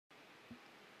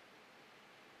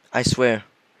I swear,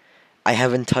 I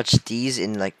haven't touched these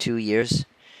in like 2 years,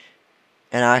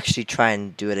 and I'll actually try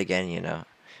and do it again, you know.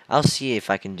 I'll see if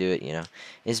I can do it, you know.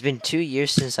 It's been 2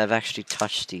 years since I've actually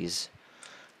touched these.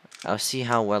 I'll see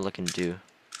how well I can do.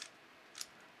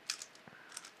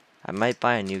 I might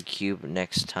buy a new cube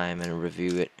next time and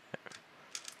review it.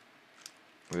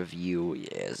 Review,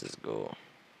 yes, let's go.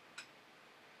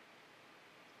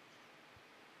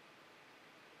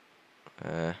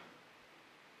 Okay.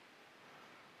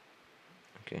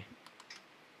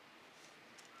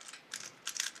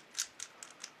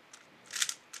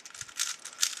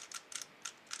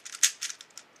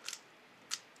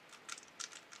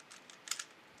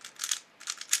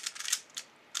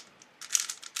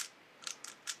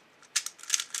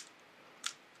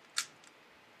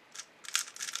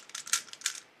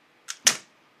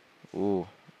 Ooh,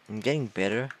 I'm getting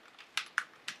better.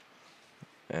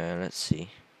 Let's see.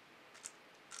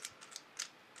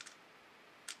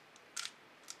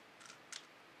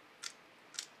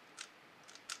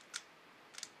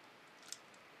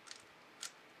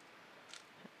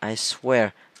 I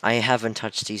swear, I haven't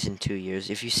touched these in 2 years.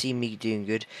 If you see me doing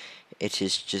good, it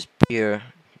is just pure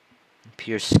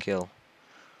skill.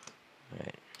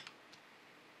 Right.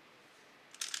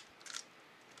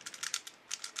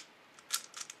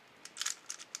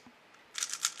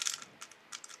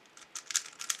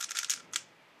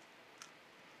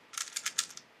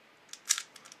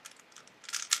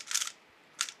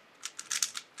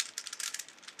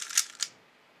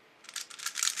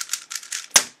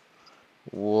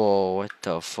 Whoa, what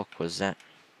the fuck was that?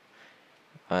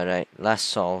 Alright, last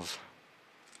solve.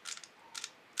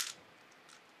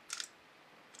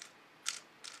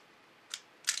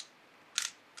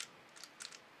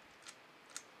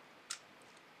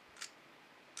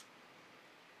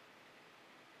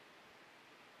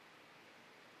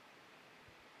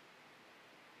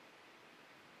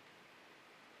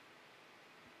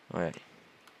 Alright.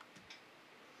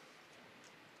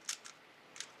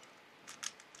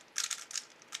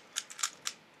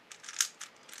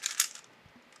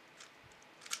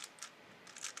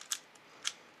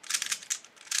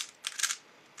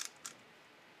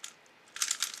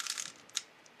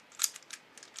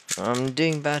 I'm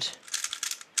doing bad.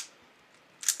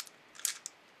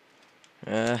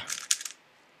 No.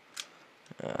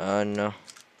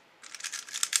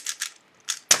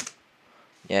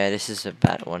 Yeah, this is a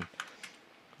bad one.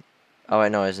 Oh,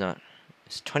 wait, no, it's not.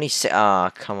 It's 26.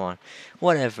 Ah, come on.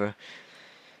 Whatever.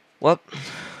 Well,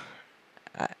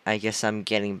 I guess I'm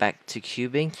getting back to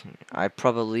cubing. I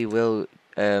probably will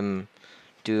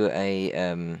do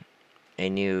a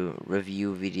new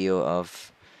review video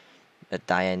of a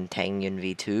Dian Tangyun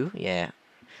V2. Yeah,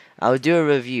 I'll do a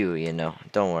review. You know,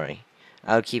 don't worry.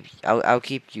 I'll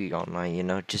keep you online. You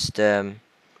know, just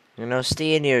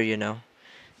stay in here. You know,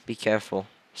 be careful,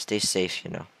 stay safe.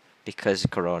 You know, because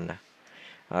of Corona.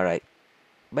 All right,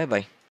 bye bye.